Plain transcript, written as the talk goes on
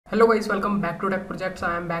Hello guys, welcome back to Tech Projects.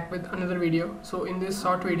 I am back with another video. So in this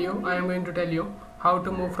short video I am going to tell you how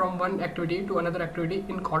to move from one activity to another activity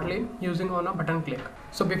in Kotlin using on a button click.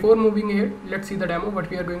 So before moving here, let's see the demo what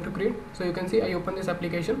we are going to create. So you can see I open this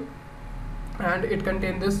application and it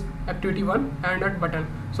contains this activity 1 and that button.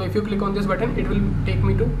 So if you click on this button, it will take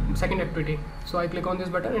me to second activity. So I click on this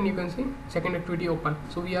button and you can see second activity open.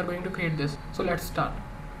 So we are going to create this. So let's start.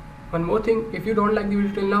 One more thing, if you don't like the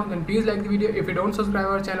video till now, then please like the video. If you don't subscribe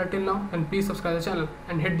our channel till now, then please subscribe the channel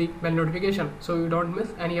and hit the bell notification so you don't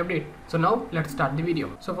miss any update. So now let's start the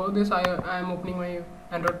video. So for this I am opening my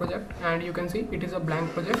Android project and you can see it is a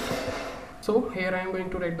blank project. So here I am going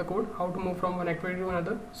to write the code how to move from one activity to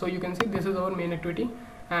another. So you can see this is our main activity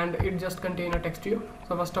and it just contains a text view.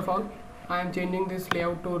 So first of all I am changing this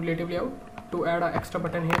layout to relative layout to add an extra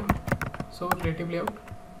button here. So relative layout,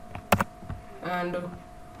 and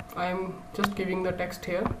I am just giving the text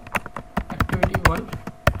here activity 1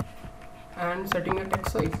 and setting a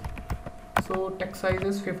text size. So text size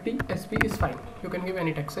is 50, SP is fine. You can give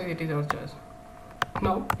any text size, it is your choice.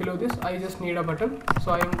 Now below this I just need a button.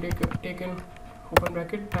 So I am taken open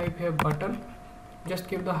bracket, type here button, just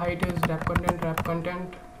give the height is wrap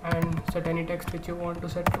content and set any text which you want to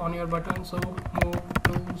set on your button. So move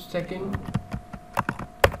to second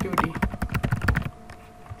activity.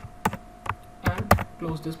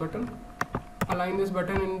 Close this button, align this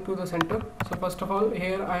button into the center. So first of all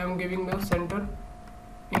here I am giving the center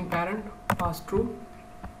in parent, pass true,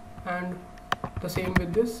 and the same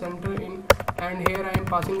with this center in, and here I am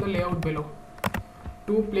passing the layout below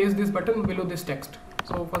to place this button below this text.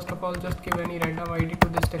 So first of all just give any random ID to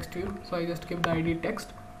this text view. So I just give the ID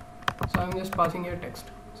text. So I am just passing here text.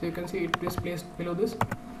 So you can see it is placed below this.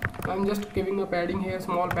 I am just giving a padding here,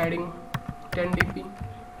 small padding 10 dp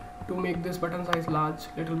to make this button size large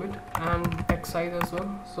little bit, and text size as well.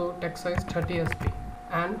 So text size 30 sp,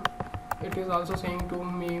 and it is also saying to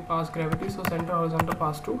me pass gravity. So center horizontal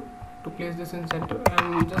pass to place this in center,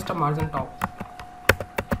 and just a margin top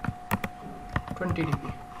 20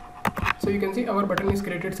 dp. So you can see our button is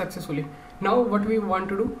created successfully. Now what we want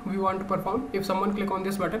to do, we want to perform, if someone click on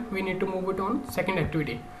this button, we need to move it on second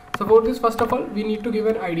activity. So for this first of all we need to give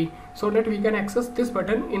an ID so that we can access this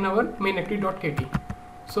button in our main activity.kt.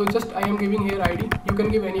 So just I am giving here ID, you can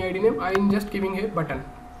give any ID name, I am just giving here button.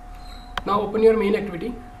 Now open your main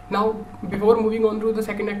activity. Now before moving on to the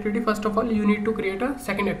second activity, first of all you need to create a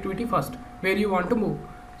second activity first where you want to move.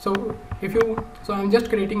 So I am just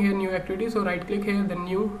creating here new activity. So right click here, then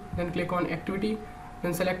new, then click on activity,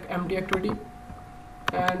 then select empty activity,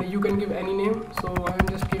 and you can give any name. So I am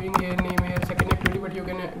just giving here name here second activity, but you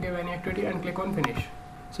can give any activity and click on finish.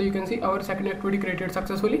 So you can see our second activity created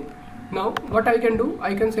successfully. Now what I can do,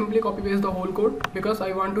 I can simply copy paste the whole code because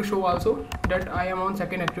I want to show also that I am on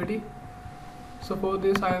second activity. So for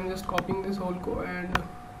this I am just copying this whole code and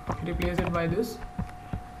replace it by this,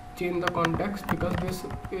 change the context because this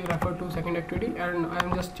is referred to second activity, and I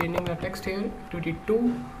am just changing the text here activity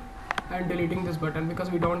 2 and deleting this button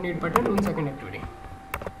because we don't need button in second activity.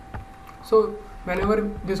 So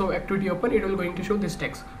whenever this activity open, it will going to show this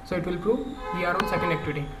text, so it will prove we are on second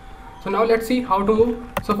activity. So now let's see how to move.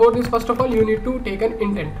 So for this first of all you need to take an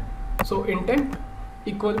intent. So intent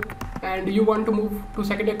equal, and you want to move to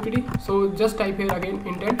second activity, so just type here again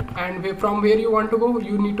intent, and from where you want to go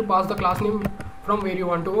you need to pass the class name from where you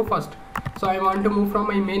want to go first. So I want to move from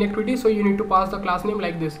my main activity, so you need to pass the class name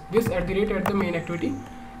like this at the main activity,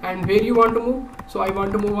 and where you want to move. So I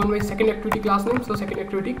want to move on my second activity class name, so second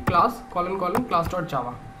activity class :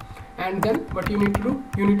 class.java, and then what you need to do,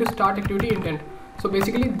 you need to start activity intent. So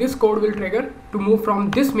basically this code will trigger to move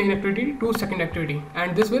from this main activity to second activity,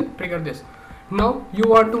 and this will trigger this. Now you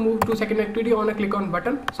want to move to second activity on a click on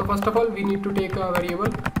button. So first of all we need to take a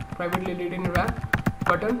variable privately laid in wrap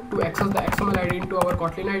button to access the XML ID into our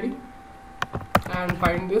Kotlin ID, and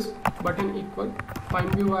find this button equal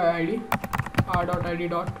find view by ID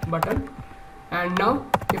r.id.button, and now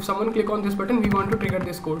if someone click on this button we want to trigger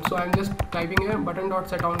this code. So I am just typing here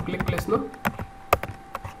button.set on click listener,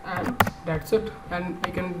 and that's it, and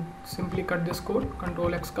I can simply cut this code,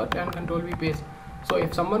 Ctrl X cut and Ctrl V paste. So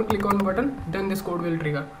if someone click on the button, then this code will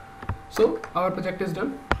trigger. So our project is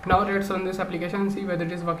done. Now let's run this application and see whether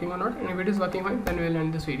it is working or not, and if it is working fine, then we will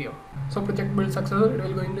end this video. So project build successful, it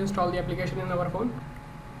will going to install the application in our phone.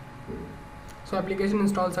 So application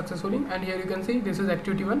installed successfully, and here you can see this is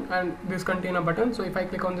activity 1 and this contain a button. So if I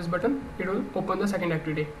click on this button, it will open the second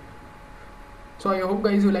activity. So I hope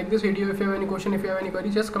guys you like this video. If you have any question, if you have any query,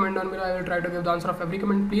 just comment down below. I will try to give the answer of every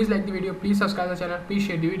comment. Please like the video, please subscribe the channel, please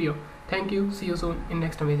share the video. Thank you, see you soon in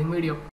next amazing video.